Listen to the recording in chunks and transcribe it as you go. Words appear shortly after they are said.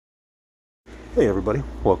Hey everybody,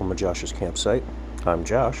 welcome to Josh's campsite. I'm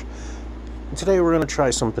Josh, and today we're going to try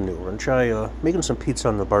something new. We're going to try making some pizza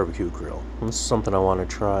on the barbecue grill. And this is something I want to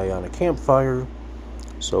try on a campfire,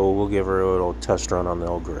 so we'll give her a little test run on the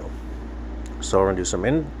old grill. So we're going to do some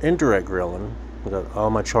indirect grilling. I got all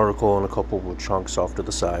my charcoal and a couple of chunks off to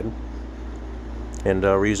the side. And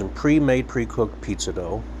we're using pre-made, pre-cooked pizza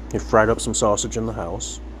dough. We fried up some sausage in the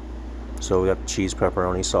house. So we got cheese,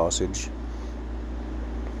 pepperoni, sausage.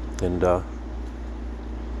 And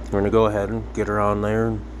we're going to go ahead and get her on there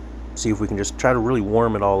and see if we can just try to really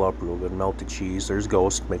warm it all up real good. Melt the cheese. There's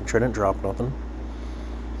Ghost, making sure I didn't drop nothing.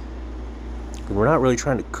 And we're not really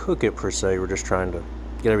trying to cook it per se, we're just trying to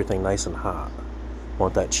get everything nice and hot.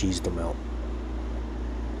 Want that cheese to melt.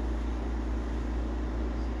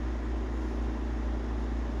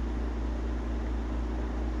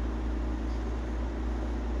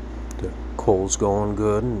 The coal's going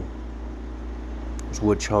good and there's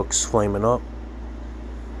wood chunks flaming up.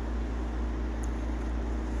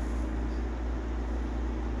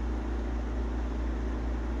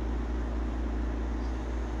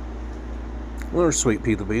 There's Sweet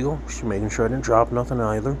Pea the Beagle. She's making sure I didn't drop nothing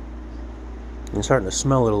either. I'm starting to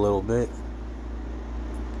smell it a little bit.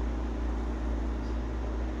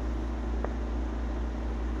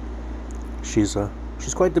 She's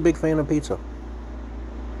quite the big fan of pizza.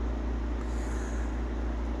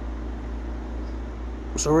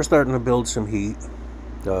 So we're starting to build some heat.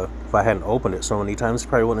 If I hadn't opened it so many times, it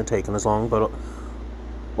probably wouldn't have taken as long, but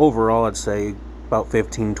overall I'd say about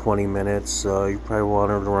 15-20 minutes. You probably want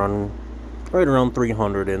her to run right around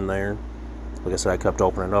 300 in there. Like I said, I kept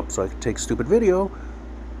opening it up so I could take a stupid video,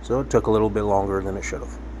 so it took a little bit longer than it should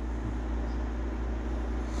have.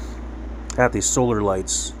 I have these solar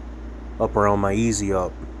lights up around my Easy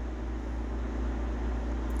Up,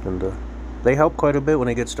 and they help quite a bit when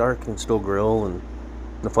it gets dark. You can still grill, and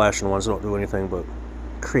the flashing ones don't do anything but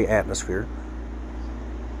create atmosphere.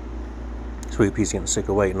 Sweet Pea's getting sick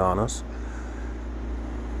of waiting on us.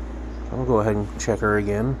 I'll go ahead and check her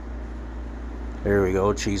again. There we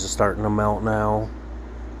go. Cheese is starting to melt now.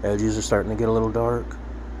 Edges are starting to get a little dark.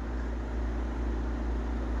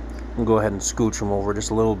 I'll go ahead and scooch them over just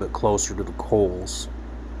a little bit closer to the coals.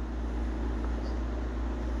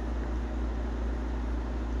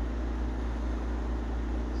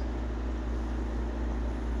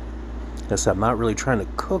 Like I said, I'm not really trying to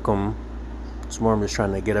cook them. It's more I'm just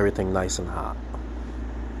trying to get everything nice and hot.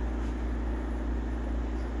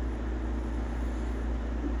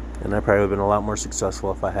 And that probably would have been a lot more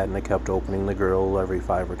successful if I hadn't kept opening the grill every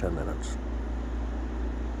 5 or 10 minutes.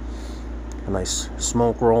 A nice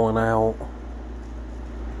smoke rolling out.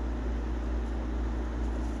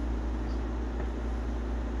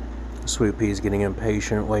 Sweet Pea's getting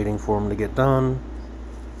impatient, waiting for him to get done.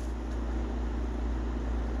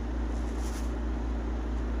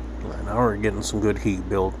 Right, now we're getting some good heat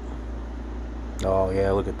built. Oh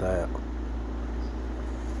yeah, look at that.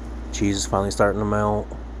 Cheese is finally starting to melt.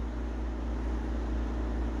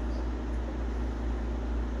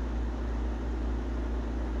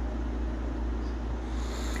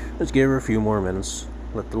 Let's give her a few more minutes,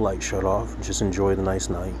 let the light shut off, and just enjoy the nice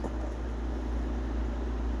night.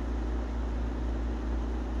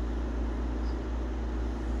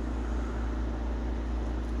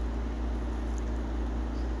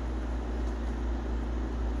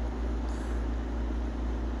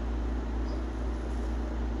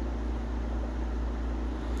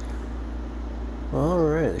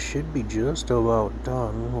 Alright, it should be just about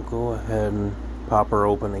done. We'll go ahead and pop her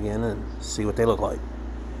open again and see what they look like.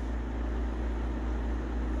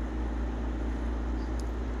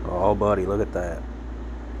 Oh, buddy, look at that.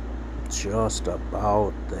 Just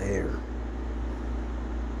about there.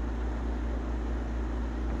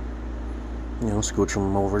 You know, scooch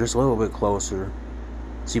them over just a little bit closer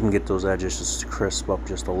so you can get those edges just to crisp up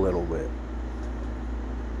just a little bit.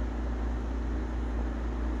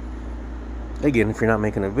 Again, if you're not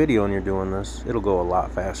making a video and you're doing this, it'll go a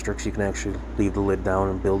lot faster because you can actually leave the lid down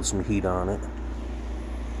and build some heat on it.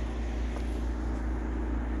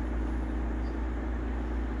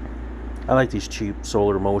 I like these cheap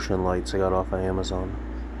solar motion lights I got off of Amazon.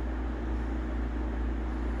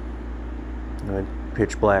 I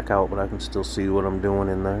pitch black out, but I can still see what I'm doing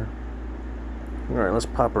in there. Alright, let's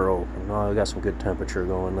pop her open. Oh, I got some good temperature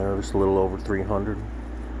going there, just a little over 300.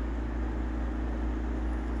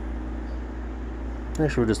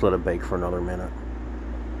 Actually, we'll just let it bake for another minute.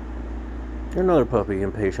 Another puppy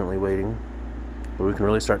impatiently waiting, but we can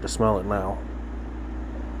really start to smell it now.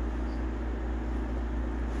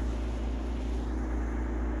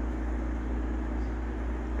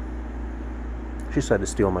 She decided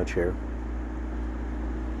to steal my chair.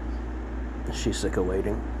 She's sick of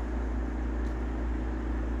waiting.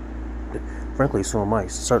 Frankly, so am I.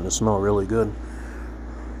 It's starting to smell really good.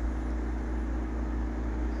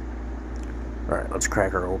 Alright, let's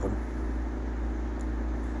crack her open.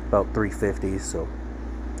 About 350, so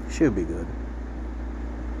should be good.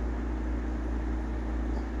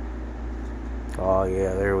 Oh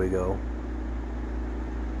yeah, there we go.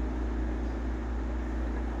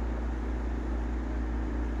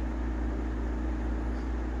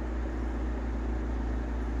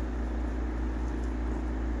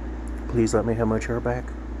 Please let me have my chair back.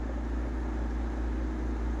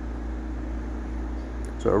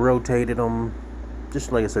 So I rotated them,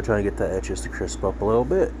 just like I said, trying to get the edges to crisp up a little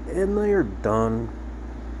bit, and they're done.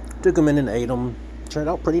 Took them in and ate them. Turned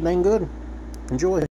out pretty dang good. Enjoy.